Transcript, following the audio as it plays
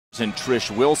And Trish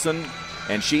Wilson,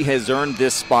 and she has earned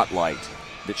this spotlight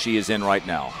that she is in right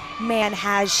now. Man,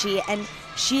 has she. And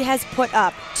she has put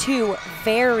up 2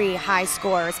 very high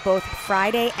scores, both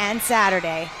Friday and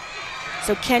Saturday.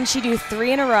 So can she do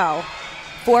 3 in a row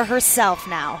for herself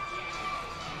now?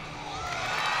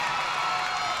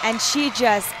 And she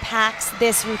just packs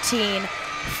this routine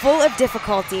full of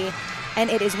difficulty, and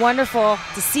it is wonderful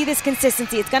to see this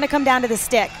consistency. It's going to come down to the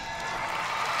stick.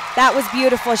 That was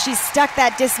beautiful. She stuck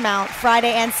that dismount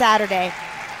Friday and Saturday.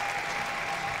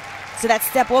 So that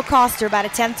step will cost her about a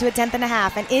 1/10 to a 1/10 and a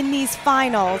half. And in these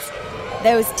finals,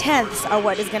 those tenths are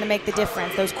what is going to make the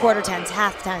difference, those quarter tenths,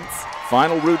 half tenths.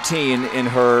 Final routine in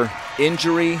her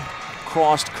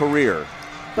injury-crossed career.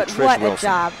 But Trish what Wilson. a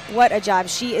job. What a job.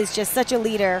 She is just such a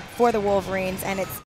leader for the Wolverines, and it's